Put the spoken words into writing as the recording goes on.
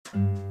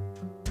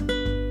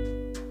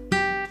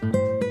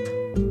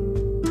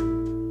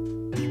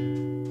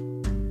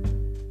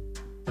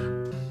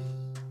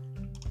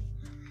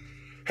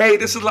Hey,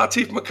 this is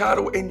Latif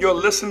Mercado, and you're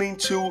listening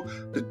to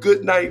the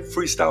Good Night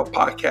Freestyle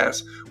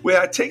Podcast,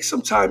 where I take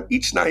some time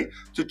each night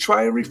to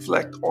try and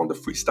reflect on the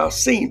freestyle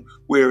scene,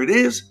 where it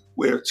is,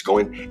 where it's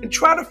going, and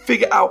try to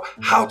figure out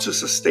how to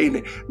sustain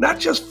it, not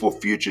just for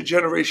future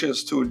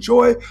generations to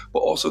enjoy, but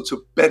also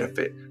to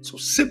benefit. So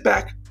sit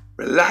back,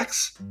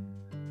 relax,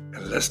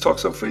 and let's talk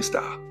some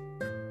freestyle.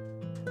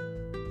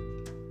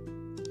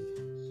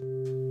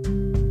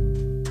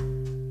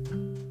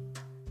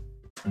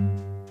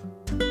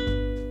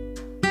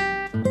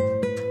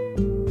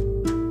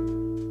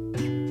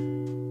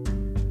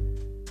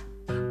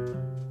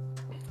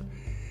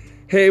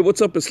 Hey,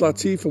 what's up? It's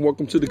Latif, and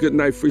welcome to the Good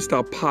Night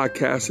Freestyle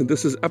Podcast, and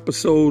this is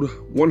episode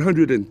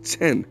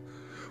 110.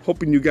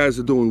 Hoping you guys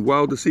are doing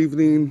well this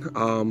evening.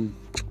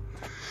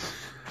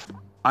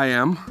 I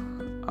am.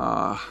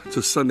 It's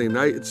a Sunday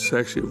night. It's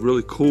actually a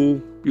really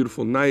cool,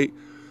 beautiful night.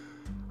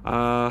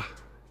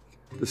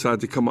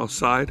 Decided to come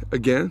outside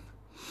again.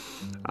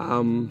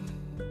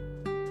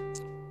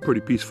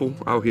 Pretty peaceful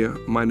out here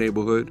in my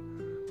neighborhood.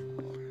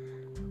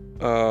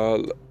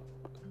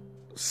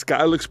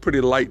 Sky looks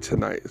pretty light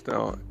tonight.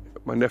 Now,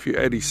 my nephew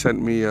Eddie sent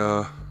me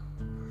a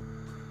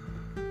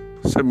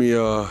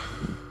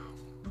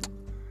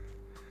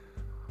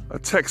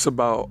text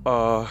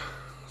about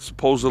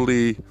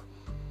supposedly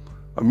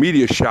a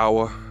meteor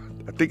shower.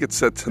 I think it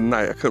said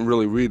tonight. I couldn't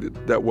really read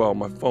it that well on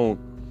my phone,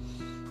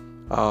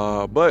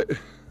 but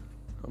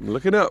I'm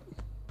looking up.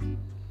 I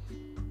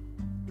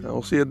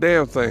don't see a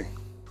damn thing.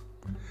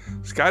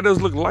 Sky does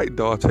look light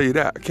though, I'll tell you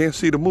that. I can't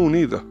see the moon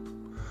either.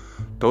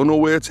 Don't know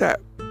where it's at,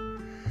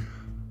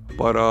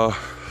 but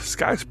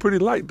sky's pretty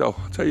light though,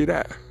 I'll tell you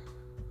that.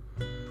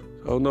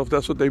 I don't know if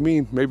that's what they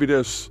mean. Maybe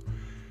the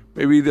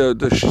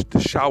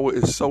shower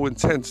is so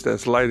intense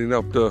that's lighting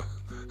up the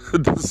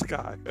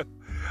sky.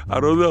 I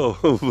don't know,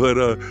 but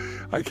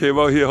I came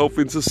out here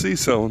hoping to see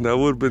some. That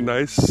would have been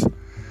nice.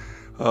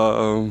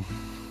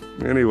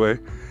 Anyway,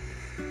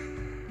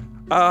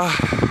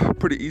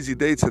 pretty easy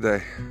day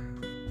today.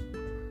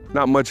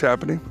 Not much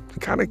happening.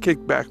 Kind of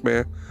kicked back,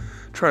 man.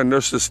 Trying to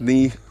nurse this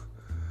knee.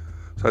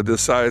 So I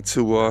decided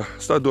to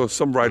start doing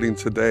some writing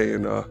today,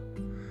 and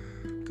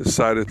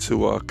decided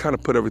to kind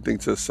of put everything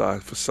to the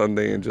side for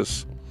Sunday and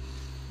just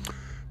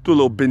do a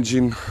little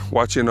binging,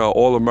 watching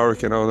All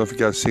American. I don't know if you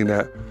guys seen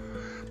that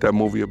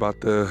movie about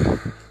the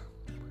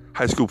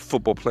high school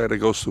football player that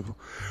goes to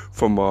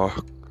from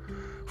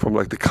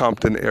like the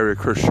Compton area,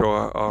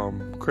 Crenshaw,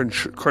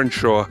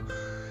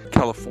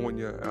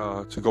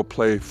 California, to go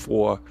play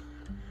for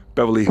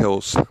Beverly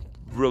Hills.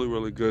 Really,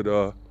 really good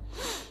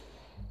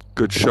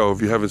show.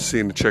 If you haven't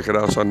seen it, check it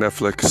out. It's on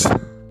Netflix.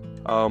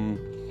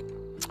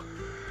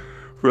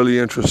 Really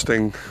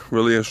interesting.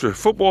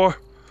 Football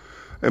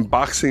and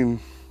boxing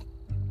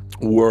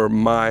were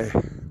my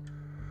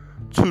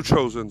two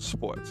chosen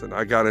sports, and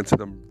I got into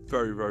them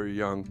very, very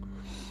young.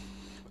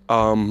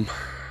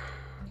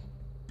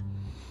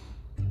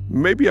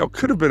 Maybe I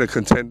could have been a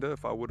contender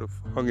if I would have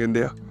hung in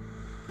there.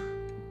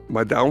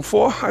 My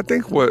downfall, I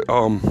think, what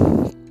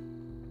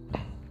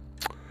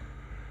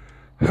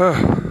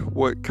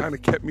kind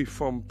of kept me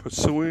from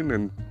pursuing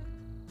and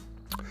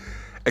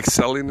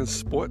excelling in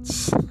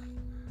sports,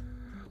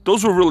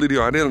 those were really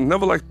I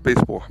never liked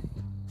baseball.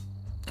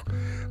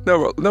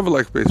 Never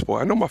liked baseball.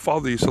 I know my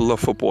father used to love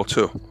football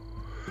too.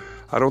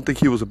 I don't think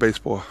he was a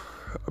baseball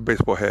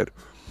head.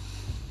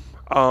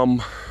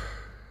 But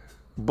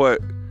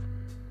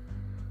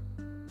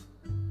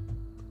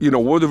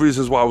one of the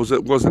reasons why I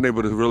wasn't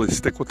able to really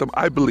stick with them,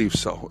 I believe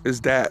so,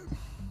 is that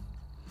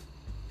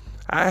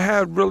I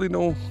had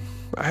no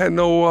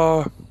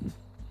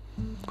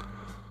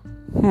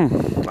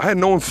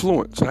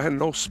influence. I had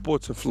no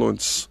sports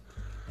influence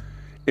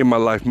in my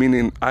life,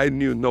 meaning I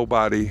knew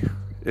nobody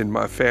in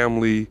my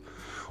family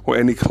or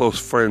any close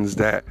friends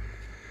that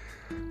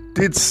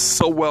did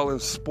so well in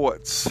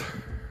sports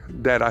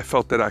that I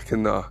felt that I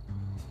can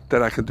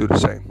do the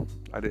same.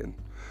 I didn't.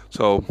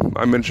 So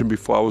I mentioned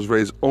before, I was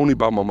raised only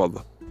by my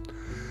mother.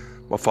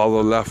 My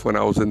father left when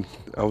I was an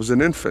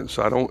infant,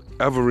 so I don't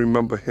ever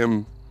remember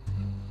him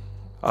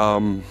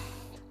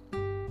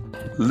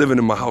living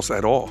in my house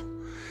at all.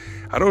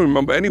 I don't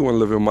remember anyone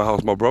living in my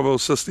house. My brother or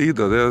sister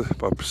either.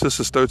 My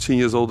sister's 13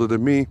 years older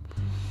than me,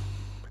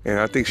 and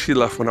I think she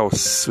left when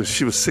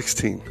she was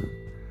 16.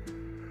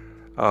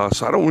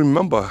 So I don't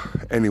remember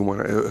anyone.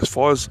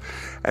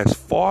 As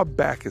far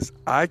back as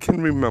I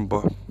can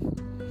remember,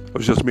 it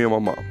was just me and my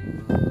mom.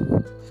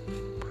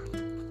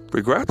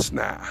 Regrets?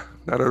 Nah,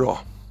 not at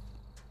all.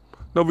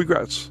 No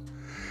regrets.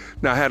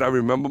 Now, had I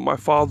remembered my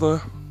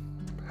father,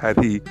 had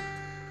he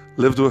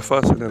lived with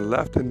us and then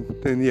left, and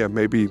then yeah,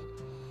 maybe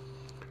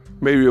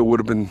it would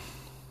have been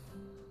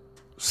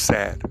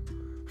sad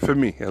for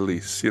me, at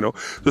least.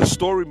 The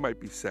story might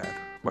be sad.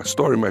 My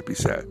story might be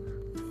sad.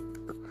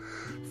 The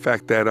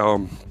fact that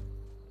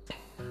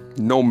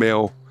no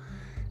male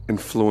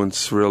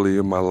influence really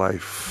in my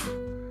life.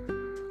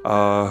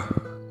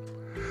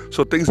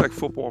 So things like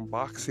football and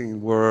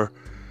boxing were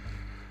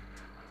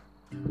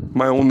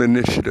my own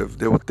initiative.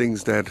 There were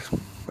things that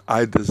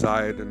I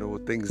desired, and there were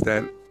things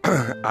that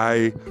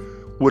I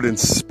would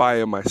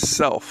inspire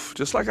myself,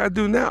 just like I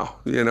do now,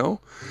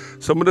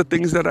 Some of the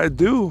things that I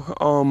do,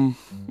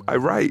 I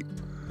write.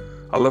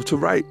 I love to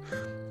write.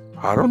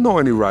 I don't know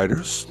any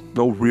writers,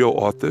 no real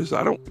authors.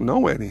 I don't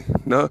know any.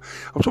 No,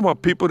 I'm talking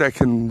about people that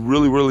can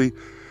really,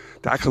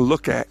 that I can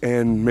look at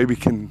and maybe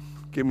can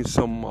give me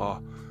some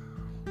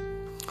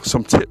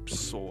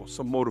tips or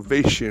some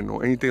motivation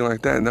or anything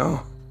like that.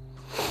 No.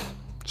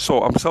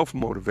 So I'm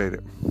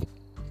self-motivated.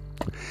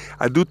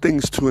 I do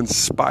things to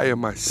inspire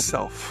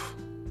myself.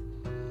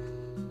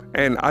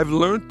 And I've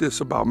learned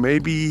this about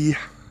maybe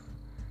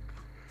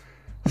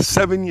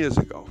 7 years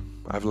ago.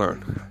 I've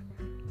learned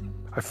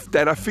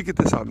that I figured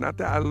this out. Not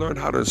that I learned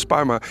how to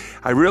inspire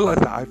I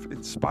realized that I've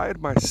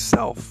inspired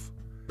myself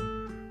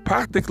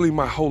practically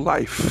my whole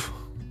life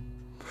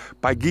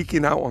by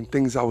geeking out on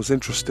things I was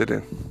interested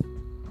in.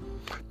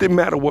 Didn't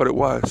matter what it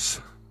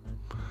was.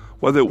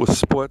 Whether it was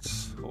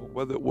sports or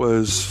whether it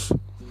was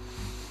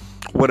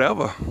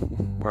whatever.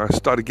 When I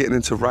started getting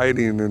into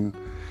writing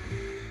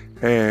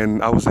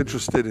and I was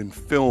interested in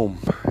film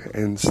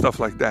and stuff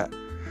like that.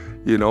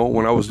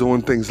 When I was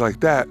doing things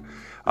like that,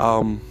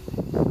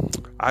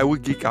 I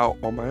would geek out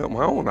on my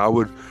own. I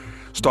would,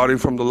 starting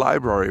from the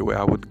library, where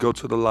I would go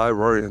to the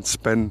library and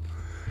spend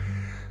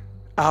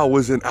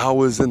hours and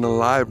hours in the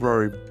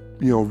library,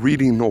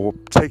 reading or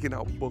taking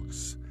out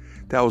books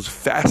that I was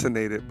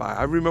fascinated by.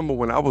 I remember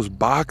when I was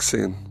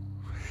boxing,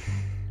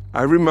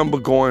 I remember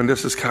going,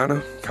 this is kind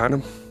of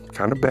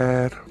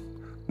bad,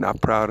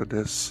 not proud of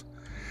this.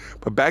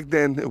 But back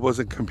then, it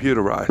wasn't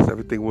computerized.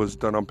 Everything was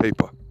done on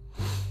paper.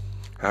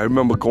 I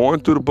remember going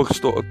through the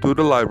bookstore, through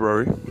the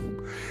library.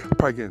 I'm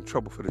probably getting in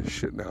trouble for this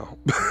shit now.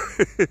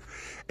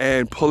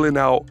 And pulling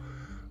out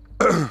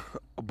a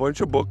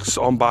bunch of books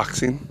on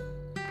boxing.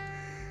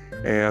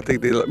 And I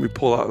think they let me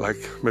pull out like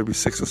maybe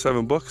 6 or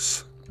 7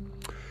 books.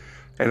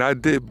 And I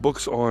did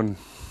books on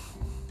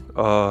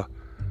Rocky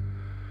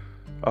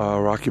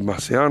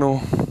Marciano.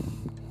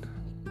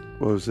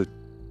 What was it?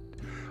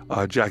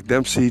 Jack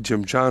Dempsey,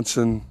 Jim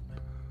Johnson,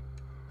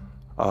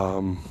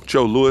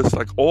 Joe Louis,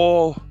 like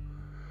all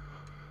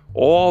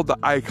the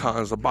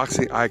icons, the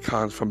boxing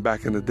icons from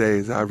back in the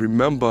days. I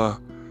remember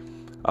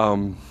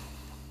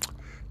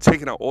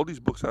taking out all these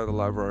books out of the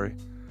library,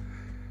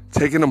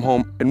 taking them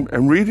home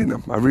and reading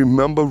them. I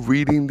remember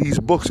reading these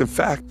books. In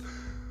fact,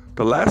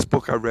 the last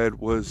book I read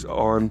was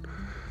on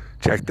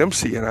Jack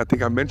Dempsey, and I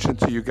think I mentioned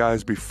to you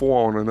guys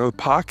before on another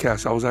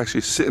podcast, I was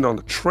actually sitting on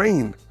the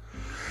train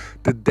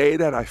the day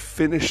that I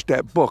finished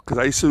that book, because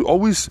I used to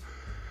always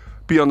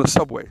be on the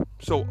subway,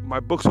 so my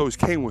books always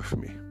came with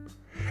me.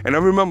 And I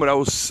remember that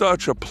was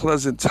such a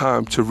pleasant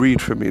time to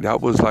read for me.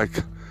 That was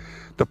like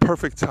the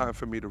perfect time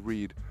for me to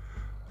read.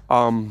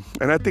 And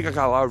I think I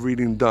got a lot of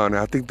reading done.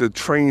 I think the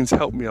trains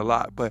helped me a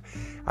lot. But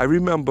I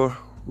remember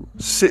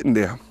sitting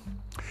there,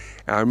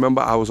 and I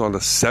remember I was on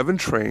the 7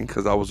 train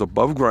because I was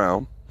above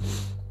ground.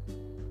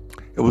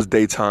 It was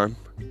daytime.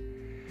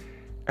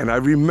 And I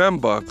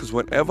remember, because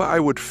whenever I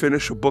would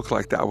finish a book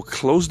like that, I would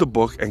close the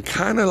book and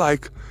kind of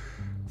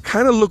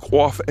look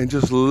off and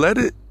just let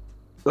it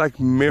like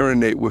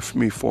marinate with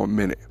me for a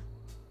minute.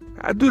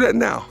 I do that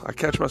now. I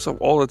catch myself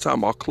all the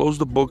time. I'll close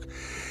the book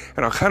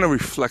and I'll kind of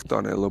reflect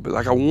on it a little bit.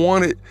 Like I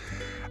want it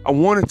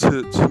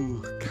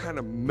to kind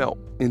of melt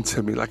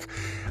into me. Like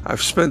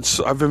I've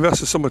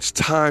invested so much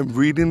time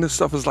reading this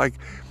stuff. It's like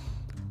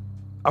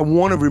I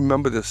want to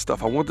remember this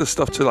stuff. I want this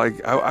stuff to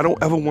I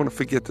don't ever want to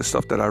forget the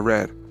stuff that I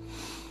read.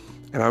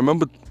 And I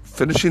remember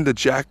finishing the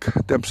Jack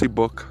Dempsey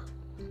book,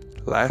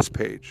 last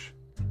page.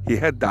 He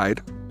had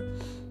died.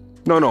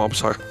 No, I'm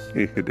sorry.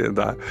 He didn't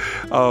die.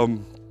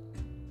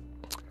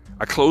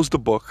 I closed the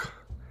book,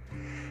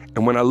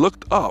 and when I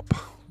looked up,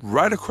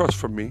 right across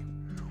from me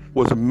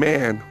was a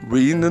man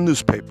reading the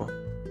newspaper.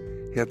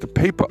 He had the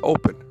paper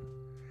open,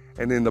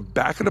 and in the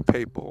back of the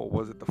paper, or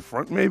was it the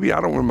front maybe?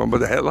 I don't remember.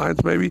 The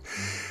headlines maybe?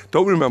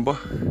 Don't remember.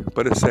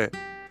 But it said,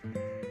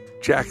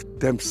 Jack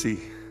Dempsey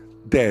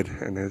dead,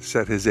 and it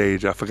said his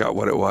age. I forgot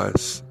what it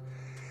was.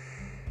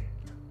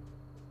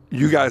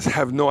 You guys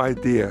have no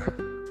idea,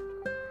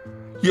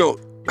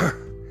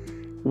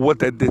 what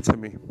that did to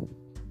me.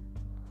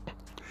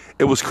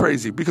 It was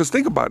crazy, because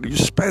think about it. You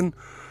spend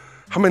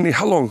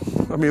how long?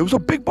 I mean, it was a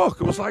big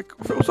book. It was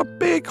a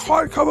big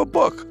hardcover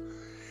book.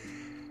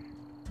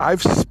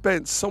 I've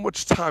spent so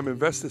much time,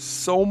 invested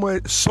so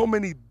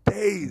many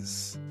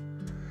days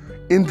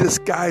in this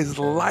guy's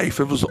life.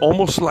 It was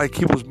almost like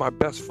he was my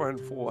best friend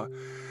for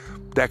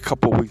that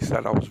couple of weeks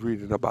that I was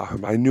reading about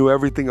him. I knew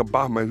everything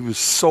about him. He was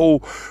so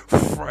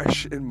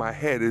fresh in my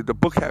head. The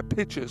book had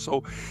pictures,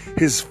 so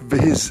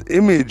his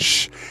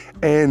image,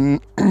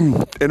 and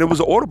it was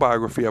an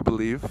autobiography, I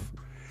believe,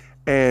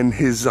 and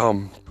his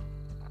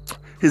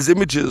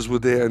images were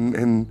there,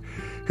 and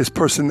his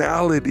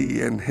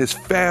personality and his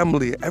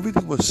family,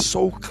 everything was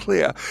so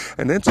clear.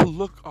 And then to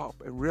look up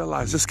and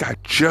realize this guy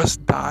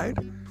just died,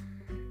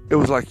 it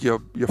was like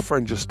your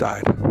friend just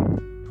died.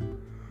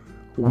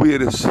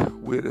 Weirdest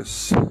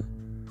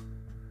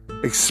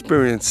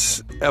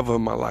experience ever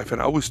in my life.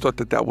 And I always thought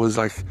that was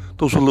like,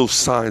 those were little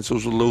signs,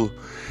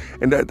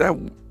 and that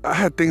I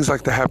had things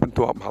like that happen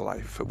throughout my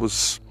life.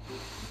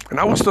 And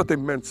I always thought they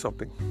meant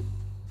something.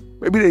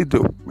 Maybe they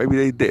do. Maybe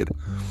they did.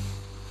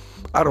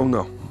 I don't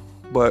know.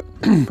 But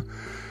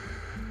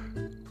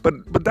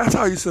that's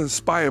how I used to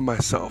inspire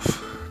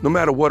myself. No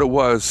matter what it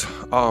was,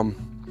 I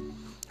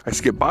used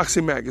to get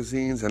boxing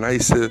magazines, and I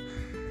used to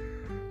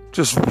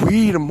just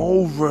read them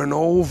over and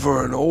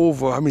over and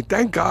over. I mean,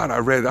 thank God I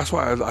read. That's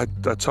why I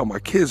tell my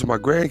kids, my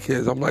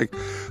grandkids, I'm like,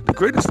 the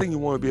greatest thing you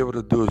want to be able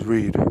to do is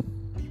read.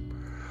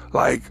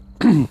 Like,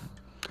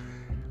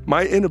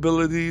 my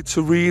inability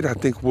to read, I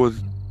think, would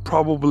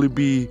probably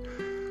be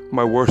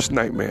my worst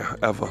nightmare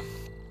ever.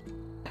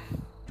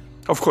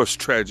 Of course,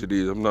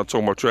 tragedy. I'm not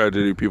talking about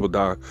tragedy, people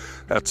dying.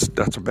 That's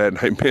a bad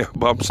nightmare.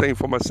 But I'm saying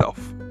for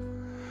myself,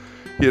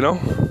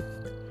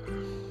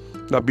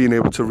 not being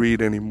able to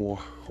read anymore,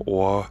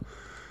 or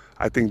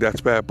I think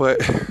that's bad.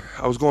 But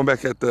I was going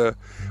back at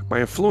my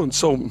influence.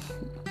 So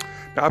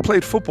now I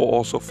played football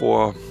also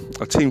for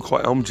a team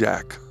called Elm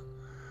Jack,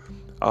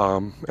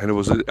 and it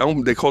was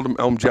they called them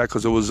Elm Jack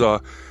because it was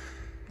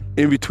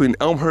in between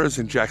Elmhurst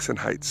and Jackson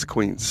Heights,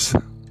 Queens.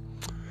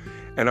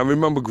 And I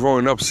remember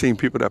growing up seeing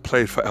people that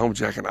played for Elm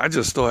Jack, and I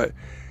just thought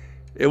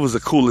it was the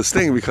coolest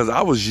thing because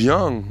I was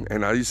young,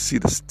 and I used to see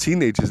the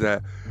teenagers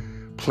that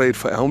played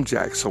for Elm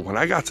Jack. So when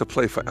I got to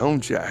play for Elm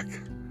Jack,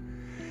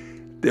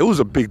 it was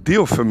a big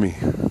deal for me.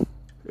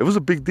 It was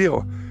a big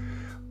deal.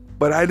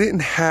 But I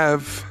didn't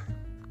have...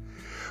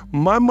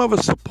 My mother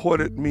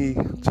supported me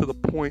to the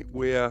point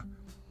where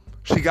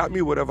she got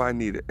me whatever I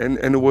needed, and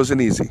it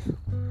wasn't easy.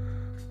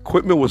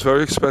 Equipment was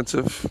very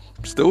expensive.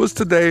 Still is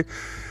today.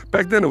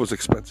 Back then it was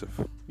expensive.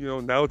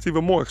 Now it's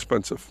even more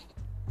expensive.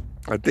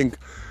 I think,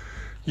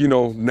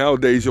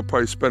 nowadays you'll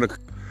probably spend over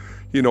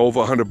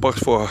 $100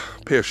 for a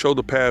pair of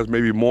shoulder pads,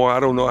 maybe more. I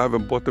don't know. I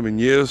haven't bought them in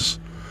years.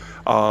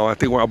 I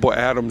think when I bought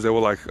Adams, they were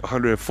like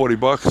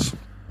 $140.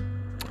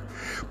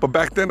 But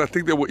back then, I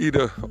think they were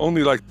either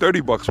only like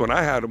 $30 when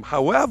I had them.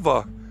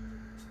 However,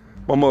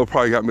 my mother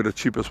probably got me the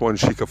cheapest one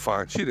she could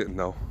find. She didn't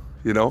know,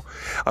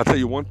 I'll tell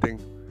you one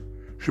thing.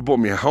 She bought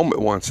me a helmet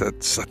once. I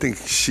think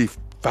she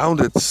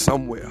found it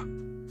somewhere,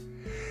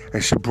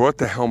 and she brought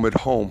the helmet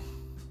home.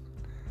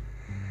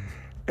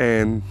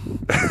 And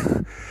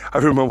I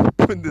remember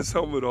putting this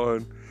helmet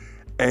on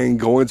and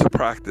going to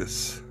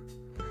practice,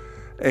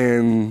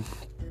 and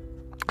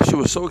she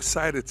was so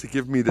excited to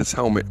give me this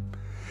helmet.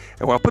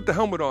 And when I put the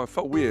helmet on, it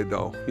felt weird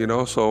though,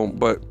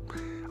 but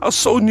I was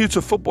so new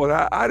to football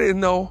that I didn't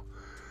know.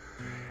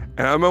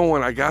 And I remember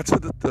when I got to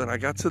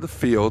the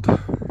field,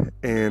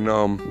 and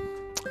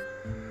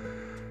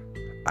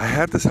I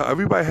had this.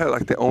 Everybody had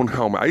like their own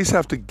helmet. I used to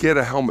have to get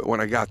a helmet when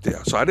I got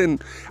there, so I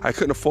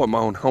couldn't afford my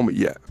own helmet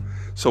yet.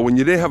 So when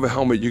you didn't have a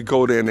helmet, you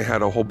go there and they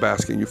had a whole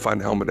basket, and you find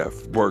a helmet that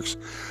works.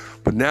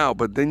 But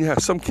then you have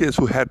some kids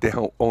who had their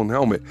own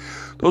helmet.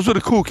 Those were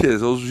the cool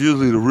kids. Those were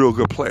usually the real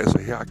good players. So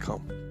here I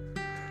come,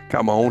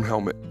 got my own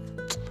helmet,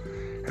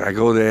 and I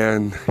go there,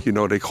 and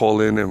they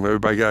call in, and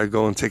everybody gotta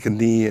go and take a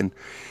knee. And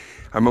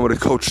I remember the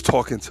coach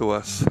talking to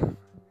us,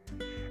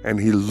 and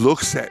he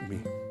looks at me.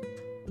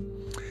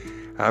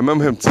 I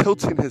remember him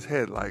tilting his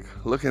head, like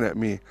looking at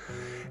me.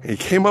 And he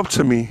came up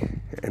to me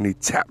and he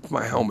tapped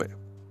my helmet.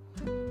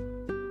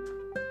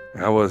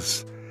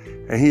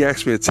 And he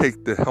asked me to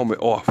take the helmet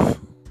off.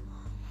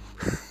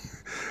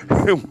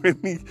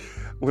 And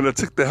when I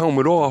took the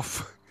helmet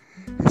off,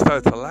 he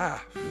started to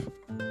laugh.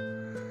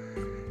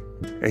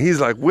 And he's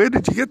like, "Where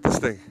did you get this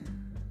thing?"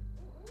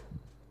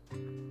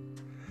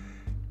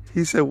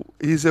 He said,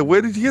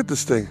 "Where did you get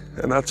this thing?"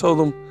 And I told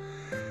him,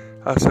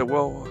 I said,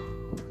 "Well,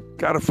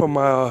 got it from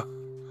my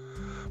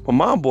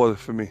mom bought it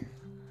for me."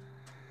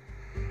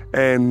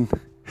 And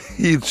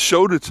he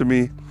showed it to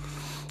me,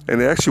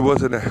 and it actually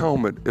wasn't a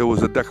helmet. It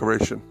was a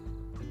decoration.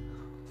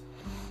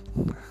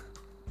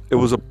 It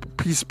was a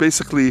piece,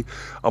 basically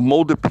a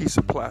molded piece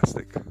of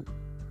plastic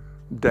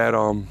that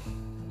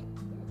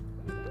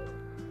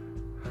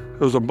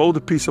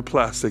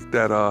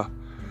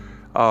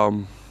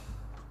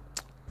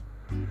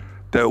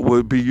that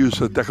would be used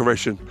for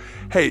decoration.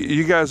 Hey,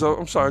 you guys,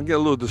 I'm sorry, I'm getting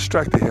a little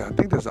distracted here. I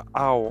think there's an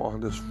owl on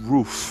this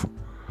roof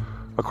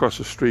across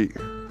the street.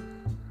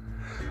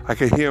 I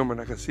can hear him and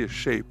I can see a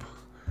shape.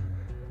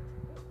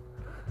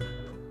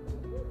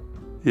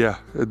 Yeah,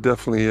 it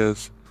definitely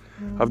is.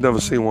 I've never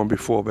seen one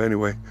before, but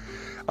anyway.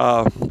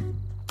 So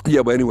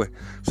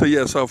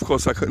of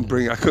course I couldn't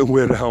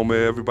wear the helmet.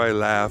 Everybody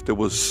laughed. It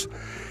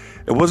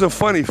wasn't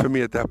funny for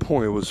me at that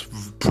point. It was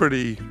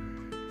pretty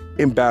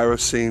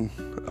embarrassing.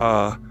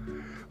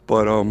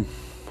 But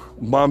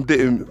mom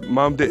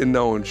didn't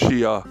know, and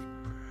she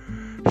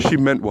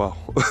meant well.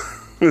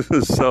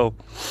 So,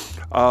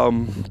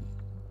 and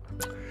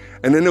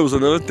then there was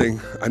another thing.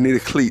 I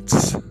needed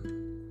cleats.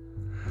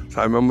 So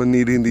I remember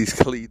needing these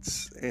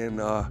cleats, and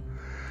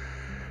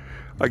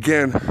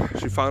again,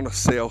 she found a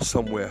sale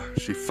somewhere.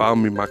 She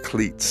found me my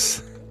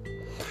cleats,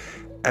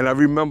 and I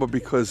remember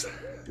because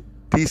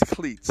these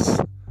cleats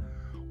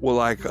were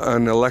like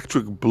an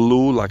electric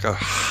blue, like a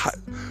hot,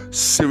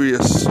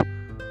 serious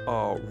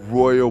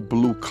royal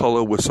blue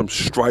color with some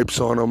stripes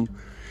on them.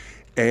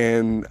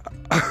 And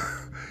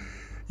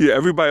yeah,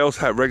 everybody else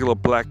had regular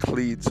black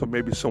cleats or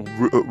maybe some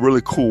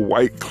really cool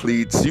white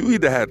cleats. You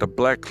either had the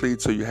black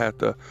cleats or you had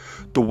the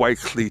white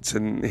cleats.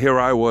 And here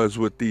I was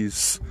with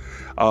these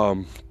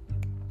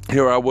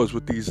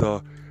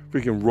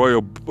freaking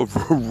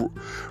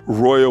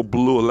royal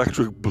blue,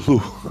 electric blue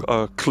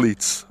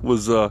cleats.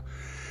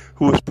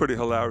 Who was pretty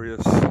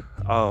hilarious.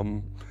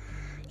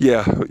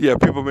 Yeah,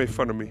 people made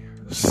fun of me.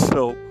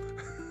 So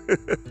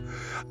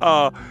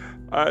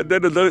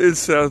then another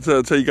instance,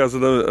 I'll tell you guys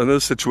another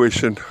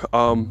situation.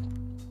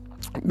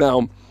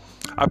 Now,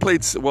 I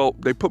played. Well,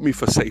 they put me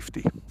for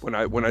safety when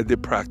I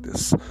did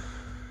practice.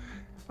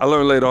 I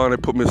learned later on they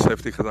put me in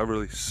safety because I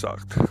really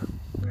sucked,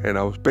 and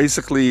I was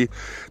basically,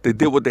 they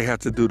did what they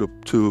had to do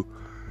to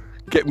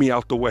get me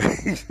out the way.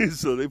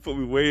 So they put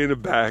me way in the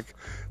back,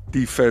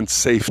 defense,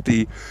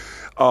 safety,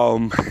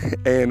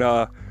 and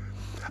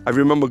I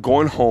remember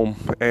going home,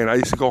 and I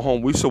used to go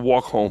home. We used to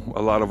walk home.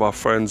 A lot of our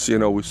friends, we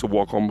used to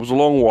walk home. It was a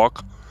long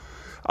walk,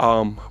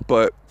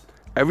 but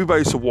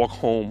everybody used to walk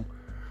home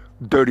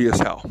dirty as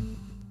hell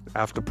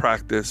after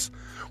practice.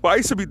 Well, I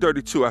used to be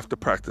dirty too after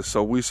practice,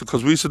 so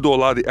because we used to do a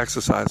lot of the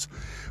exercise.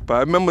 But I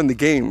remember in the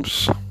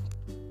games,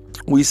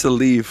 we used to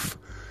leave,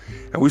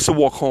 and we used to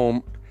walk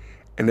home,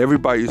 and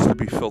everybody used to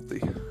be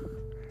filthy.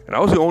 And I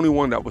was the only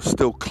one that was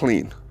still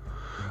clean.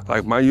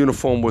 Like, my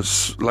uniform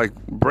was like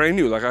brand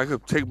new. Like, I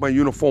could take my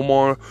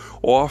uniform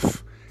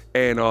off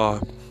and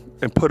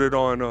put it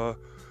on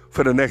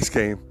for the next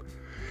game.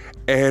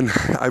 And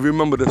I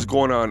remember this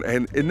going on,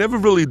 and it never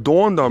really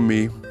dawned on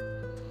me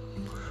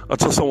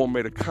until someone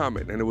made a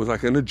comment, and it was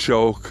like in a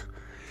joke,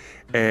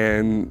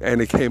 and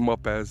it came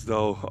up as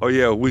though, oh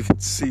yeah, we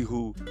could see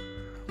who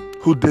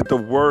did the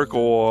work,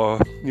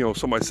 or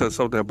somebody said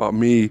something about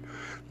me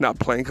not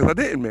playing, because I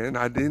didn't, man.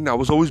 I didn't. I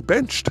was always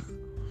benched.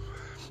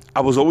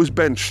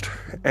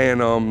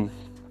 And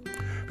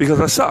because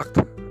I sucked.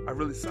 I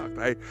really sucked.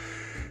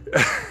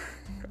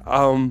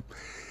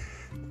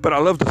 But I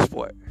loved the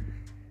sport.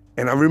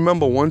 And I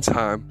remember one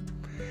time,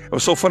 it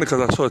was so funny because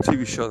I saw a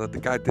TV show that the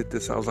guy did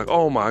this. And I was like,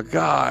 oh my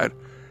God.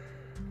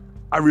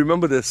 I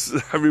remember this.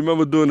 I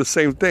remember doing the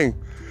same thing.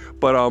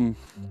 But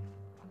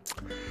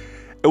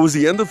it was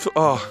the end of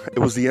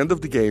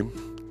the game.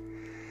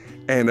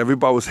 And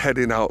everybody was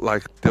heading out.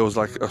 Like, there was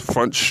like a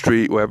front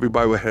street where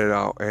everybody would head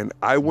out. And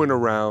I went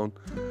around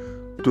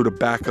through the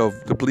back of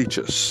the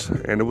bleachers.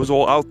 And it was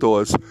all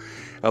outdoors.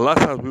 And a lot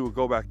of times we would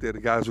go back there. The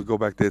guys would go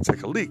back there and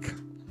take a leak.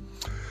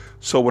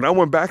 So when I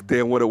went back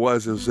there, what it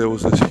was there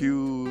was this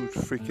huge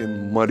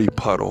freaking muddy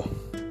puddle.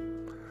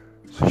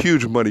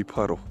 Huge muddy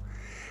puddle.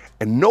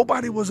 And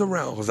nobody was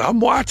around. Because I'm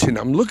watching.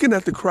 I'm looking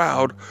at the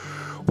crowd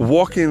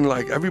walking,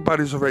 like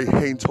everybody's already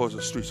heading towards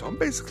the street. So I'm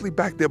basically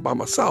back there by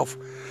myself.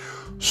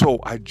 So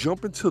I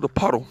jump into the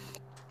puddle,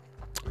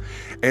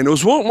 and it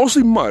was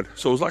mostly mud.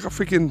 So it was like a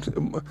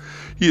freaking,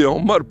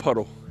 mud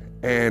puddle.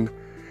 And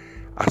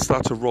I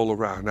start to roll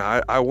around.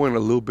 Now, I went a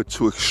little bit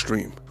too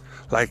extreme.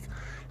 Like,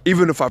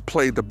 even if I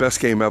played the best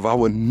game ever, I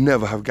would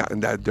never have gotten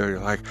that dirty.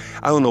 Like,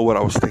 I don't know what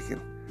I was thinking.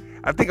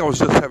 I think I was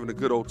just having a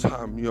good old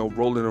time,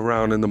 rolling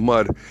around in the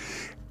mud.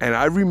 And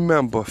I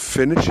remember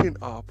finishing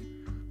up,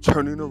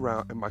 turning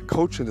around, and my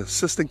coach and the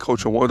assistant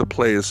coach and one of the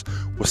players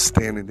was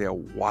standing there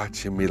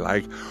watching me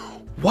like,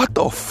 what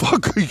the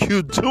fuck are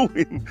you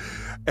doing?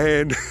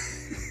 And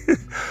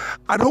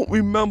I don't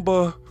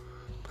remember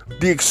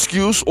the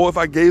excuse, or if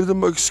I gave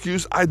them an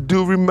excuse. I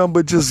do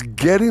remember just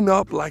getting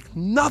up like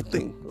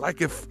nothing.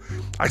 Like, if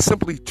I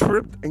simply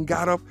tripped and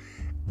got up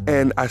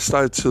and I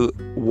started to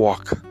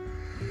walk.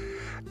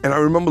 And I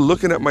remember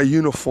looking at my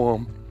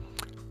uniform,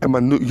 and my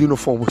new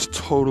uniform was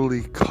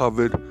totally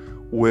covered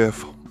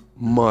with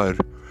mud.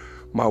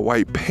 My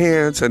white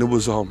pants, and it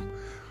was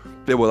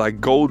they were like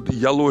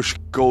yellowish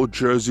gold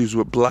jerseys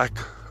with black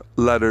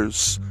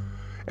letters,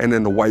 and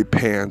then the white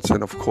pants,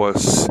 and of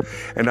course,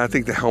 and I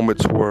think the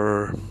helmets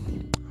were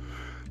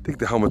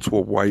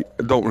white.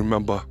 I don't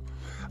remember.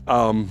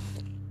 And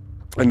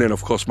then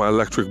of course my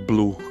electric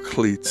blue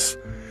cleats.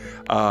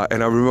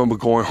 And I remember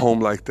going home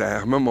like that. I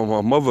remember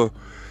my mother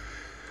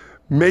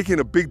making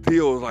a big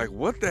deal, like,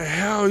 what the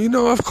hell?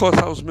 Of course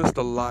I was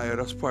Mr. Liar.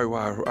 That's probably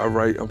why I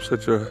write. I'm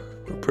such a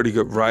pretty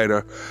good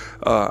writer.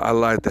 I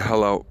lied the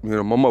hell out.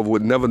 My mother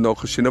would never know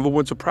because she never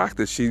went to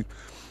practice. She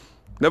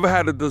never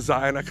had a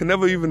desire, and I could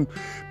never even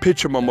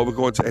picture my mother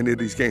going to any of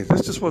these games.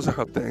 This just wasn't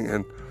her thing,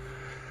 and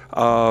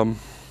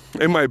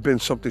it might have been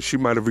something she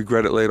might have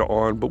regretted later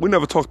on, but we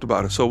never talked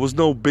about it, so it was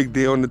no big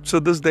deal. And to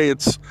this day,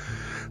 it's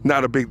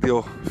not a big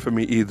deal for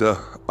me either.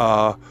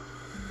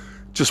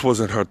 Just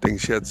wasn't her thing.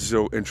 She had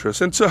zero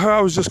interest. And to her,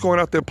 I was just going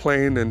out there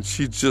playing, and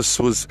she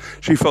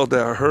felt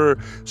that her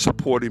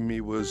supporting me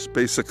was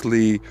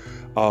basically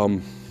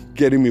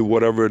getting me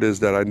whatever it is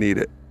that I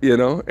needed,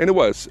 And it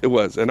was.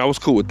 And I was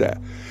cool with that.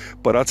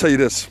 But I'll tell you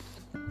this.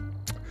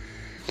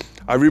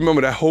 I remember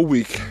that whole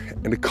week,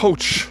 and the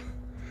coach,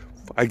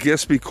 I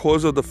guess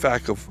because of the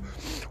fact of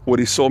what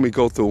he saw me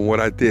go through and what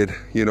I did,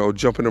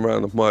 jumping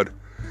around the mud,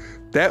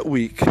 that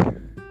week,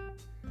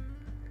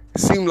 it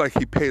seemed like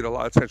he paid a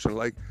lot of attention.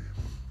 Like,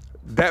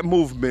 that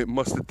movement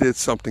must have did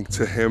something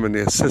to him and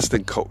the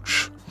assistant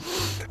coach.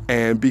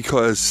 And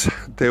because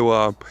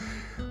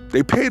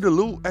they paid a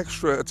little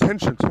extra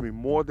attention to me,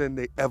 more than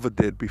they ever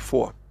did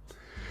before.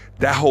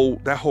 That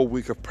whole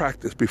week of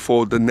practice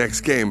before the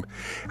next game.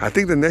 I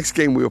think the next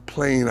game we were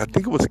playing, I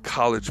think it was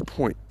College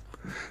Point.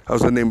 That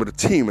was the name of the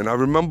team. And I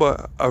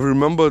remember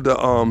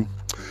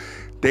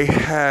they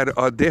had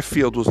their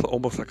field was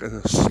almost like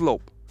a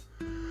slope.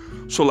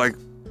 So like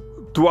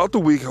throughout the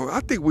week, I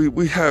think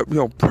we had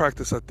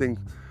practice. I think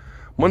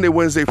Monday,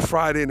 Wednesday,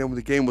 Friday, and then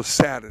the game was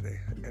Saturday.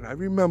 And I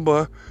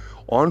remember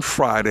on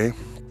Friday,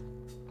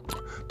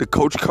 the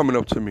coach coming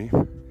up to me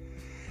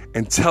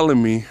and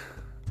telling me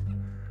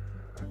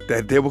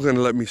that they were going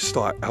to let me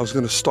start. I was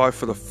going to start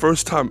for the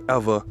first time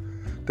ever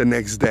the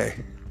next day.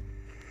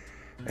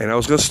 And I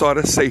was going to start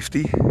at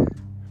safety.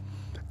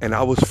 And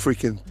I was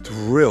freaking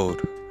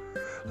thrilled.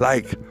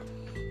 Like,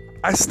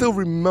 I still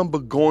remember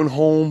going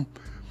home.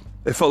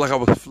 It felt like I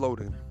was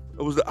floating.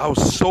 I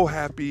was so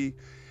happy.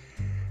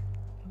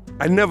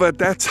 At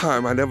that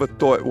time, I never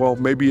thought, well,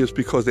 maybe it's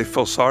because they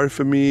felt sorry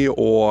for me,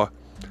 or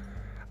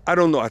I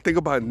don't know. I think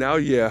about it now,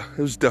 yeah,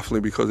 it was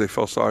definitely because they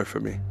felt sorry for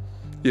me.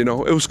 It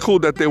was cool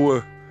that they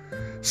were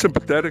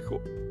sympathetic or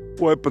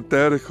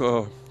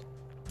empathetic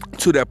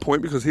to that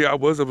point, because here I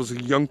was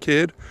a young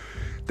kid.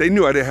 They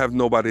knew I didn't have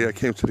nobody that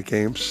came to the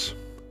games.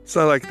 It's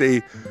not like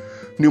they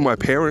knew my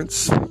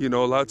parents. A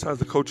lot of times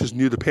the coaches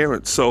knew the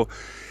parents. So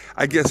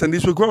I guess, and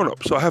these were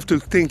grown-ups. So I have to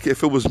think,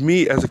 if it was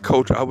me as a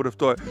coach, I would have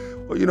thought,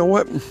 well, you know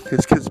what?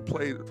 His kids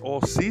played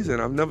all season.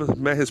 I've never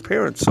met his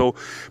parents. So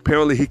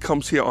apparently he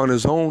comes here on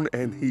his own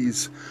and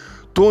he's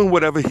doing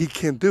whatever he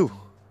can do.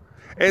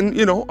 And,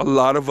 a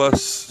lot of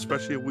us,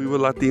 especially if we were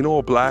Latino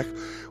or Black,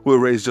 we were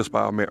raised just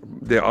by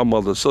our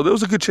mothers. So there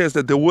was a good chance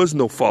that there was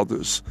no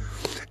fathers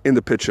in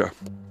the picture.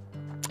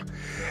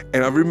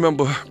 And I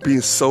remember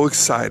being so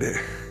excited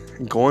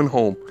and going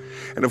home.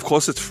 And of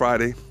course it's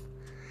Friday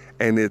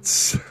and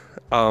it's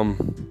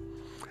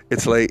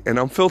late and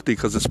I'm filthy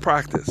because it's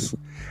practice.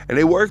 And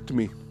they worked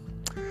me.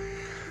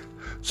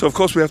 So of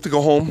course we have to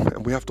go home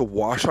and we have to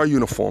wash our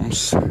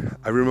uniforms.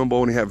 I remember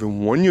only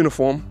having one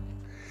uniform.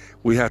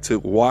 We had to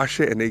wash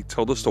it, and they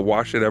told us to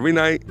wash it every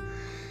night.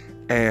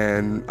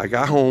 And I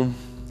got home.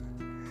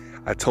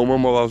 I told my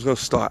mother I was going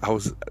to start. I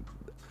was at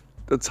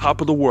the top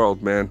of the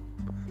world, man.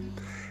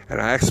 And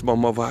I asked my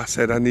mother, I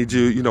said, I need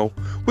you,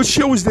 which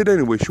she always did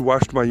anyway. She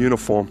washed my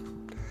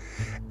uniform.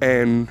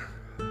 And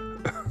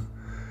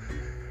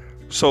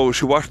so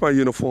she washed my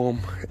uniform,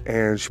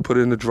 and she put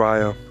it in the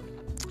dryer.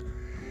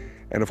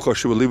 And, of course,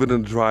 she would leave it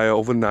in the dryer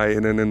overnight,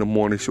 and then in the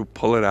morning she would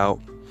pull it out.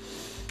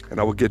 And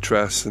I would get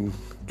dressed and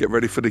get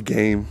ready for the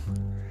game.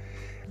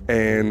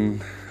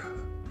 And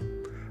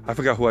I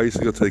forgot who I used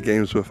to go to the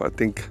games with. I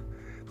think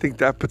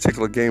that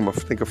particular game, I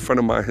think a friend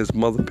of mine, his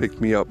mother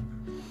picked me up.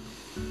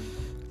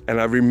 And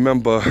I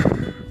remember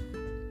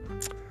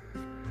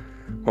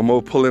my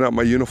mother pulling out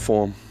my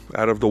uniform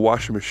out of the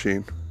washing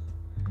machine.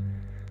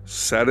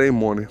 Saturday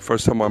morning,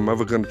 first time I'm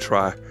ever going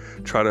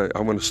to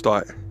I'm going to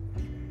start.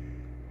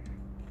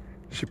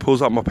 She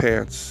pulls out my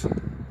pants,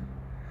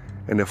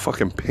 and they're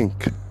fucking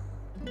pink.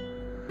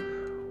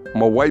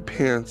 My white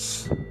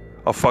pants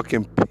are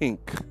fucking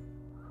pink.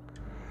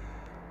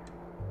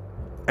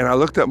 And I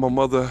looked at my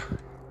mother.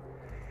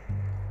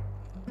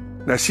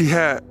 Now she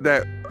had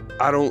that,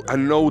 I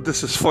know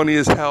this is funny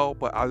as hell,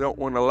 but I don't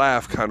want to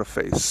laugh kind of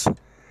face.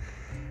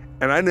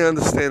 And I didn't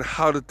understand,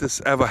 how did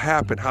this ever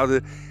happen?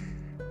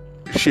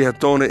 She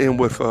had thrown it in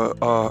with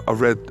a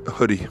red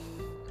hoodie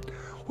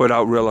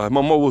without realizing.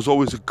 My mother was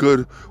always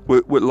good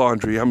with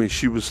laundry. I mean,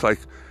 she was like,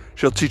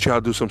 she'll teach you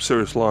how to do some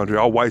serious laundry.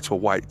 All whites were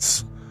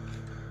whites.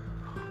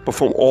 But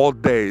from all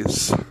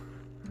days,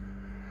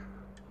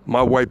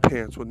 my white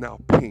pants were now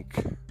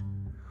pink.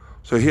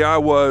 So here I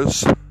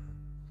was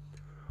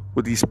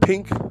with these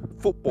pink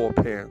football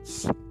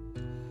pants,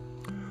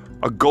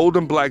 a gold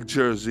and black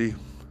jersey,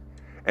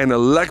 and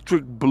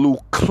electric blue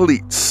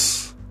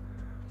cleats.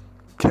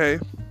 Okay?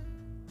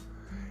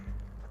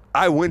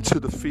 I went to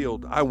the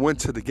field. I went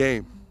to the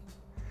game.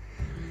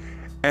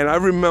 And I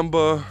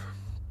remember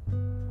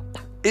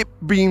it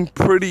being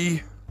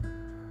pretty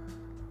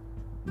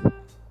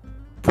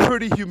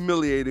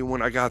humiliating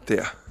when I got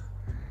there.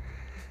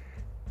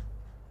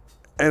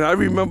 And I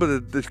remember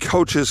the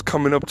coaches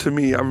coming up to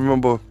me. I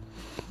remember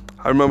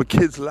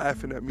kids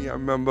laughing at me. I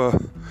remember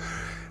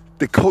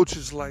the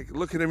coaches like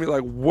looking at me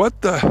like,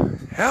 what the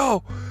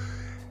hell?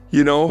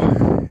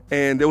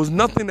 And there was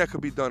nothing that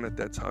could be done at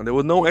that time. There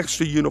were no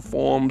extra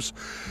uniforms.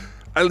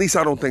 At least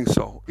I don't think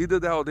so. Either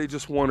that or they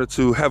just wanted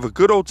to have a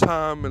good old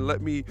time and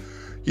let me,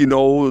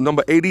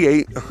 number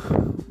 88,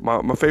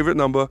 my favorite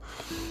number.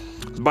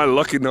 It's my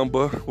lucky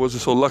number.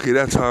 Wasn't so lucky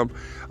that time.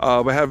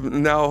 But have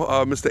now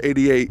Mr.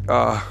 88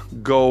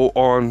 go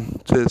on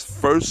to his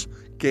first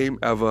game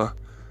ever,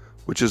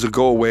 which is a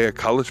go away at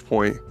College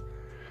Point,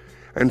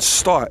 and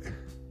start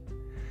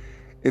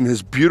in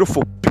his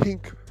beautiful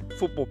pink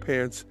football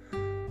pants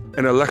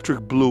and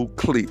electric blue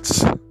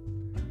cleats.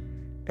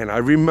 And I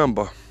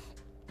remember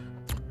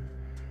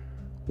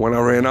when I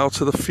ran out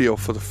to the field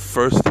for the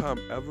first time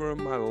ever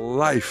in my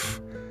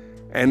life,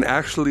 and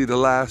actually the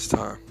last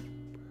time.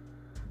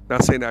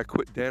 Not saying I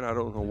quit then, I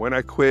don't know when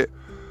I quit,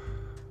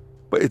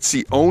 but it's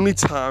the only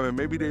time, and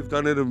maybe they've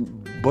done it a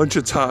bunch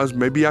of times.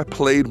 Maybe I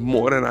played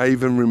more than I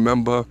even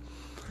remember,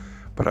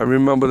 but I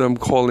remember them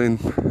calling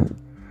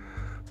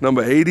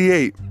number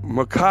 88,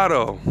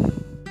 Mercado.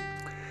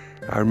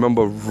 I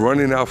remember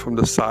running out from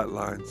the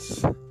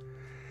sidelines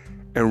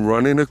and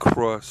running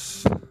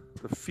across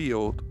the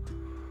field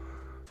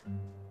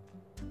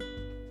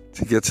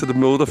to get to the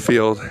middle of the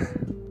field.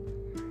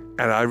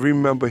 And I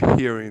remember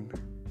hearing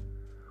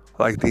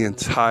like the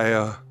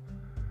entire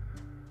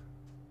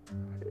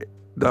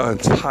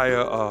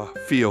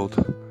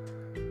field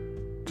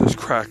just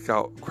crack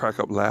up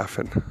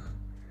laughing.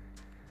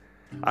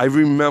 I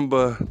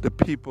remember the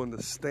people in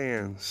the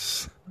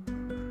stands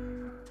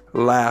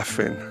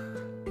laughing.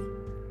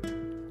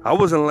 I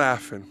wasn't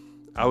laughing.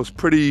 I was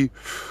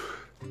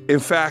in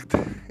fact,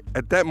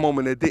 at that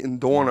moment, it didn't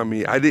dawn on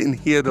me. I didn't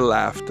hear the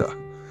laughter.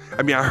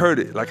 I mean, I heard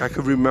it, like I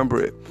could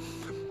remember it,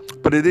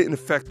 but it didn't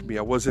affect me.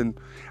 I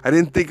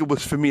didn't think it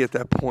was for me at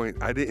that point.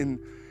 I didn't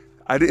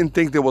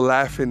think they were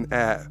laughing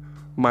at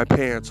my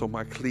pants or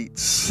my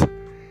cleats.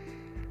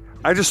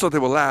 I just thought they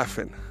were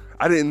laughing.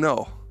 I didn't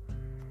know.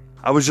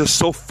 I was just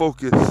so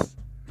focused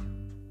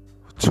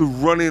to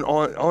running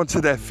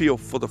onto that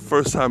field for the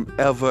first time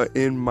ever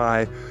in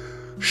my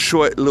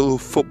short little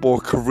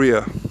football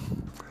career.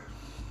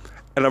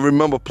 And I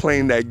remember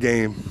playing that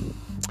game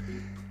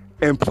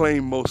and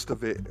playing most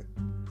of it.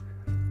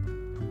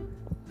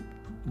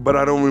 But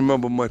I don't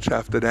remember much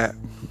after that.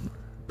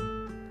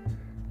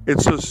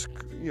 It's just,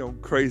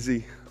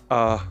 crazy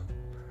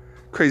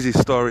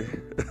story.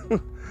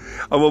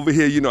 I'm over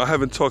here, I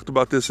haven't talked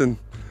about this in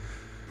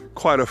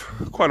quite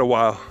a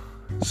while.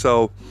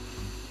 So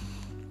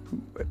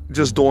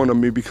just dawned on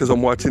me because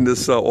I'm watching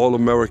this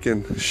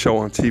All-American show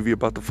on TV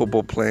about the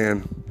football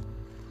plan.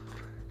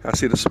 I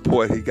see the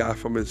support he got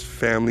from his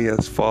family,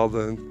 his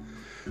father, and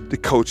the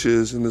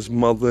coaches, and his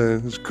mother,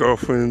 and his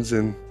girlfriends,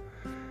 and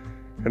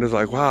it's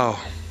like, wow,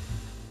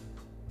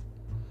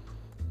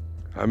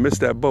 I missed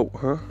that boat,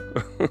 huh?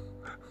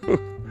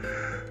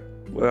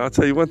 Well, I'll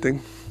tell you one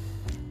thing.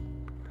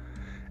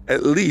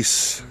 At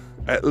least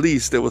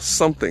there was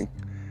something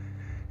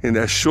in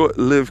that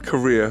short-lived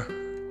career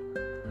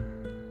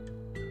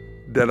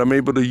that I'm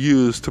able to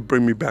use to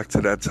bring me back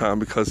to that time,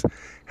 because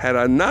had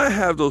I not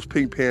have those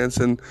pink pants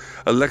and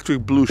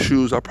electric blue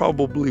shoes, I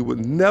probably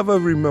would never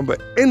remember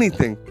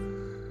anything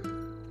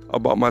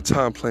about my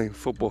time playing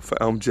football for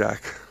Elm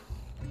Jack.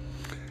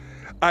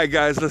 All right,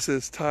 guys, listen,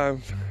 it's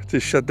time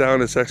to shut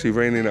down. It's actually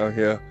raining out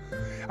here.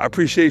 I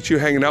appreciate you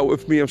hanging out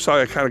with me. I'm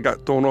sorry I kind of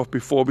got thrown off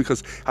before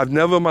because I've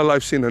never in my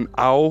life seen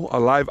a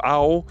live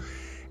owl.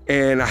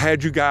 And I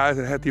had you guys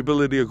and had the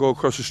ability to go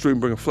across the street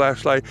and bring a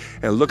flashlight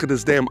and look at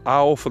this damn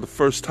owl for the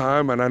first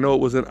time. And I know it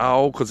was an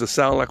owl because it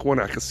sounded like one.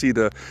 I could see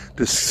the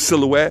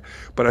silhouette,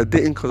 but I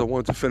didn't because I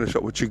wanted to finish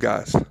up with you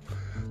guys.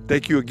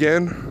 Thank you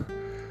again.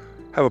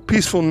 Have a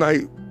peaceful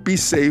night. Be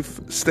safe.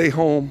 Stay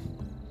home.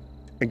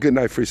 And good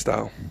night,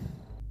 Freestyle.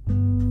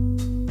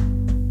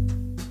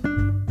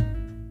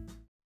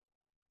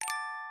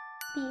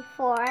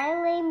 Before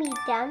I lay me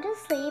down to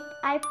sleep,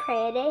 I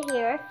pray to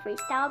hear a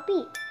freestyle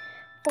beat.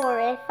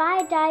 For if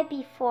I die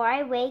before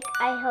I wake,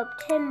 I hope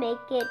to make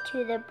it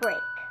to the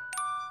break.